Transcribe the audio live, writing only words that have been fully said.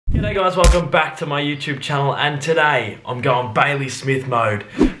G'day guys, welcome back to my YouTube channel, and today I'm going Bailey Smith mode.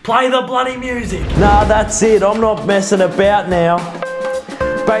 Play the bloody music! Nah, that's it, I'm not messing about now.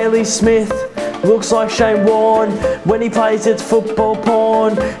 Bailey Smith looks like Shane Warne. When he plays it's football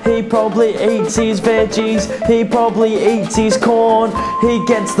porn. He probably eats his veggies, he probably eats his corn. He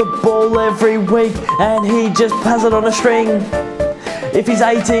gets the ball every week and he just has it on a string. If he's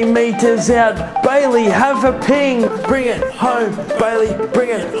 18 metres out, Bailey, have a ping. Bring it home, Bailey,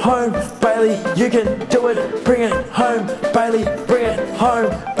 bring it home, Bailey, you can do it. Bring it home, Bailey, bring it home,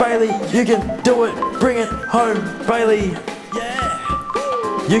 Bailey, you can do it. Bring it home, Bailey.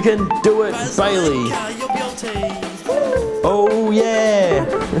 Yeah. You can do it, Bailey. Oh yeah.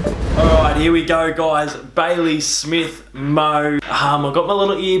 Alright, here we go guys, Bailey Smith mode. I've got my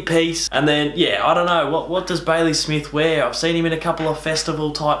little earpiece, and then, yeah, I don't know, what does Bailey Smith wear? I've seen him in a couple of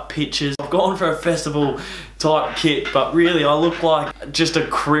festival type pictures. I've gone for a festival type kit, but really I look like just a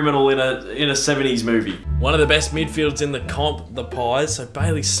criminal in a 70s movie. One of the best midfielders in the comp, the Pies, so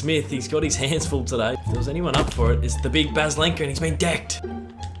Bailey Smith, he's got his hands full today. If there was anyone up for it, it's the big Baz Lenker, and he's been decked.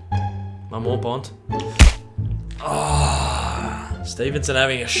 One more Bond. Stevenson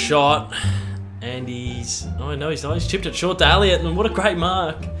having a shot, and oh no, he's not. He's chipped it short to Elliott, and what a great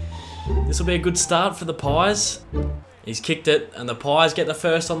mark. This will be a good start for the Pies. He's kicked it, and the Pies get the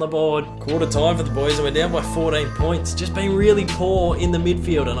first on the board. Quarter time for the boys, and we're down by 14 points. Just been really poor in the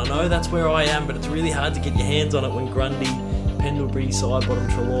midfield, and I know that's where I am, but it's really hard to get your hands on it when Grundy, Pendlebury, Sidebottom,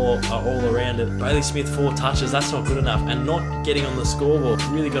 Treloar are all around it. Bailey Smith 4 touches, that's not good enough, and not getting on the scoreboard.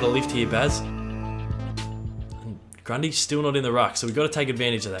 Really got a lift here, Baz. Grundy's still not in the ruck, so we've got to take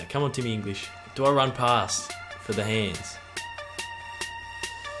advantage of that. Come on, Timmy English. Do I run past for the hands?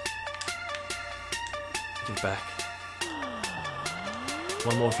 Give it back.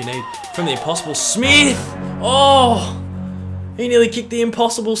 One more if you need. From the impossible Smith! Oh! He nearly kicked the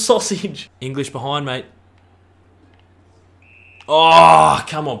impossible sausage. English behind, mate. Oh,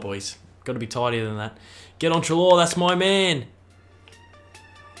 come on, boys. Got to be tidier than that. Get on Treloar, that's my man.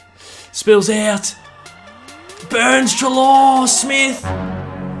 Spills out. Burns, Treloar, Smith.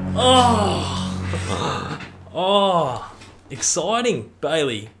 Oh, oh, exciting,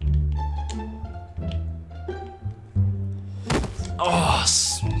 Bailey. Oh,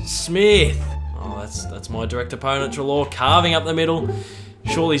 Smith. Oh, that's my direct opponent, Treloar, carving up the middle.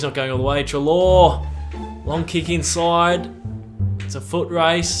 Surely he's not going all the way. Treloar, long kick inside. It's a foot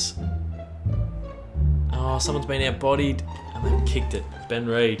race. Oh, someone's been out-bodied and they've kicked it. Ben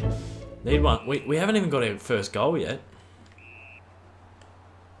Reid. Need one. We haven't even got our first goal yet.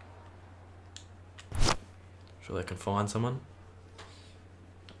 Sure they can find someone.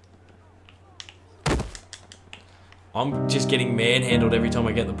 I'm just getting manhandled every time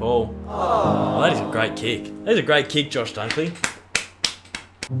I get the ball. Oh, that is a great kick. That is a great kick, Josh Dunkley.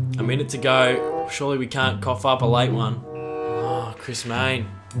 A minute to go. Surely we can't cough up a late one. Oh, Chris Mayne.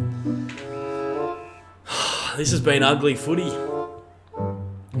 This has been ugly footy.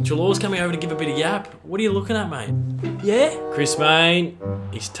 Treloar's coming over to give a bit of yap. What are you looking at, mate? Yeah? Chris Mayne,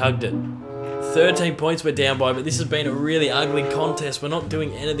 he's tugged it. 13 points we're down by, but this has been a really ugly contest. We're not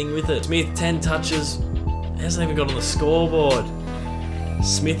doing anything with it. Smith, 10 touches. Hasn't even got on the scoreboard.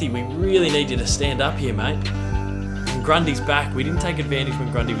 Smithy, we really need you to stand up here, mate. And Grundy's back. We didn't take advantage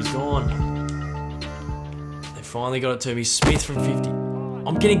when Grundy was gone. They finally got it to me. Smith from 50.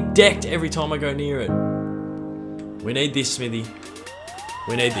 I'm getting decked every time I go near it. We need this, Smithy.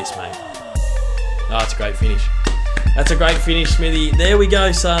 We need this, mate. Oh, it's a great finish. That's a great finish, Smithy. There we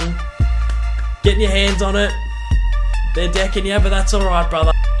go, son. Getting your hands on it. They're decking you, but that's all right,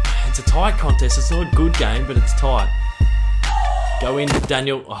 brother. It's a tight contest. It's not a good game, but it's tight. Go in,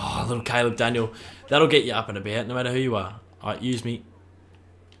 Daniel. Oh, little Caleb Daniel. That'll get you up and about, no matter who you are. All right, use me.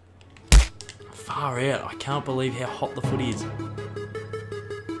 Far out. I can't believe how hot the footy is.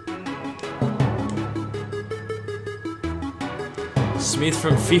 Smith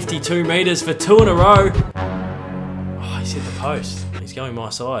from 52 metres for 2 in a row. Oh, he's hit the post. He's going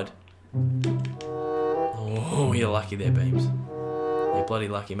my side. Oh, you're lucky there, Beams. You're bloody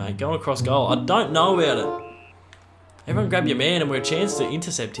lucky, mate. Going across goal. I don't know about it. Everyone grab your man and we're a chance to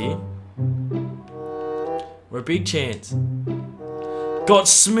intercept here. We're a big chance. Got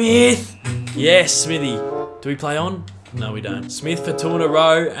Smith. Yes, Smithy. Do we play on? No, we don't. Smith for 2 in a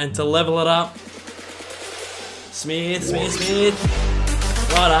row and to level it up. Smith, Smith, Smith.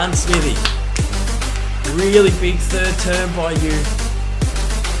 Right on, Smithy. Really big third turn by you.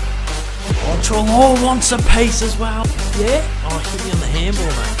 Oh, Treloar wants a piece as well. Yeah? Oh, hit me on the handball,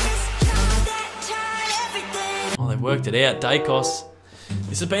 mate. Oh, they've worked it out. Dacos.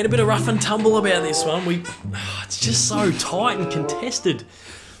 This has been a bit of rough and tumble about this one. It's just so tight and contested.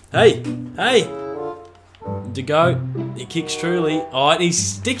 Hey, hey. To go. He kicks truly. Oh, and he's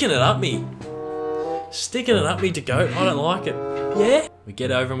sticking it up me. Sticking it up me to go. I don't like it. Yeah. We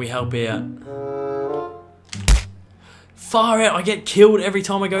get over and we help out. Far out. I get killed every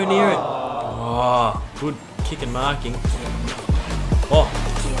time I go near it. Oh, good kick and marking. Oh,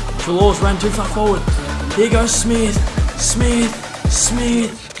 Trelaw's ran too far forward. Here goes Smith. Smith.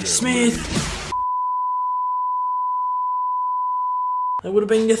 Smith. Smith. That would have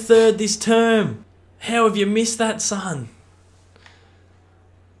been your third this term. How have you missed that, son?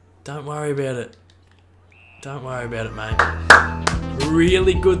 Don't worry about it. Don't worry about it, mate.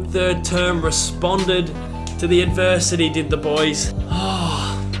 Really good third term. Responded to the adversity, did the boys.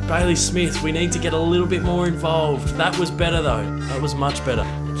 Oh, Bailey Smith, we need to get a little bit more involved. That was better, though. That was much better.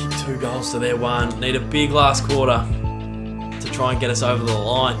 Kick 2 goals to their 1. Need a big last quarter to try and get us over the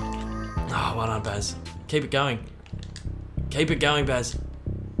line. Oh, well done, Baz. Keep it going. Keep it going, Baz.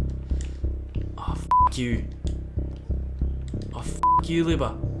 Oh, f*** you. Oh, f*** you,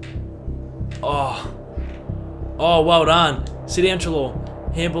 Libba. Oh. Oh, well done. Sit down,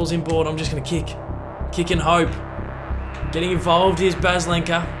 Trelaw. Handball's inboard. I'm just going to kick. Kick and hope. Getting involved. Here's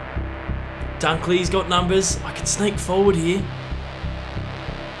Baslenka. Dunkley's got numbers. I can sneak forward here.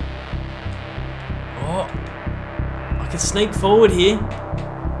 Oh. I can sneak forward here.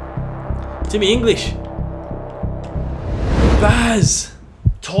 Timmy English. Baz.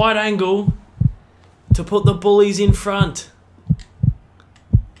 Tight angle to put the bullies in front.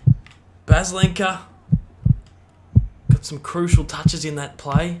 Baslenka. Got some crucial touches in that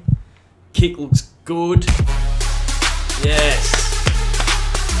play. Kick looks good. Yes.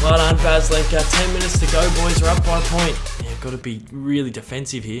 Well done, Baslenka. 10 minutes to go, boys. We're up by a point. Yeah, got to be really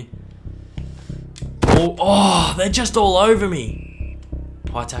defensive here. Oh, they're just all over me.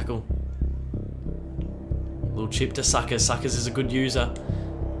 High tackle. Little chip to Suckers. Suckers is a good user.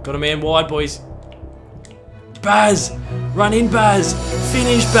 Got a man wide, boys. Baz. Run in, Baz.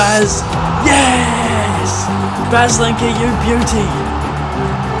 Finish, Baz. Yes. Baslenka, you beauty.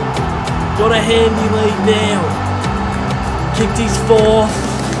 Got a handy lead now. Kicked his 4th.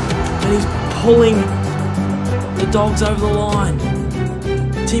 And he's pulling the Dogs over the line.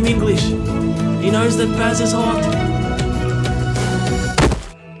 Tim English. He knows that Baz is hot.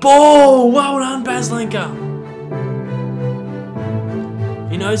 Ball! Well done, Baslenka.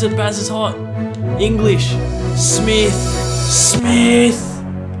 He knows that Baz is hot. English. Smith. Smith.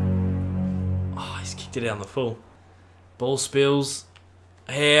 Oh, he's kicked it out on the full. Ball spills.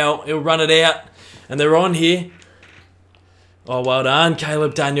 How? He'll run it out. And they're on here. Oh, well done,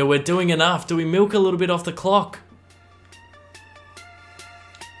 Caleb Daniel. We're doing enough. Do we milk a little bit off the clock?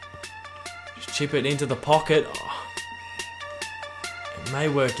 Just chip it into the pocket. Oh. It may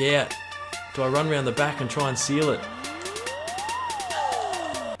work out. Do I run around the back and try and seal it?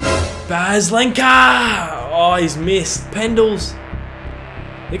 Baslenka! Oh, he's missed. Pendles.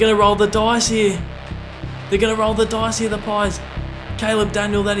 They're going to roll the dice here. They're going to roll the dice here, the Pies. Caleb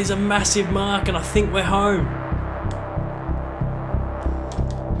Daniel, that is a massive mark, and I think we're home.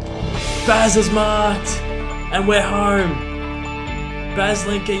 Baz is marked, and we're home.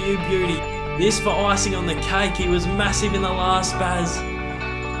 Baslenka, you beauty. This for icing on the cake. He was massive in the last, Baz.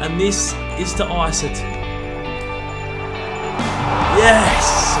 And this is to ice it.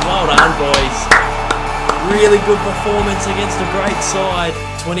 Yes! Well done, boys. Really good performance against a great side.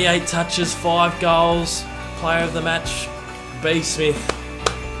 28 touches, 5 goals. Player of the match, B. Smith.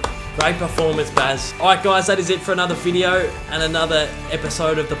 Great performance, Baz. Alright guys, that is it for another video and another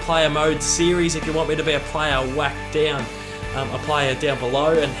episode of the Player Mode series. If you want me to be a player, whack down a player down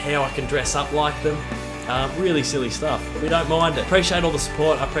below and how I can dress up like them. Really silly stuff, but we don't mind it. Appreciate all the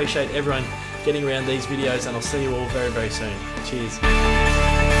support. I appreciate everyone getting around these videos, and I'll see you all very, very soon. Cheers.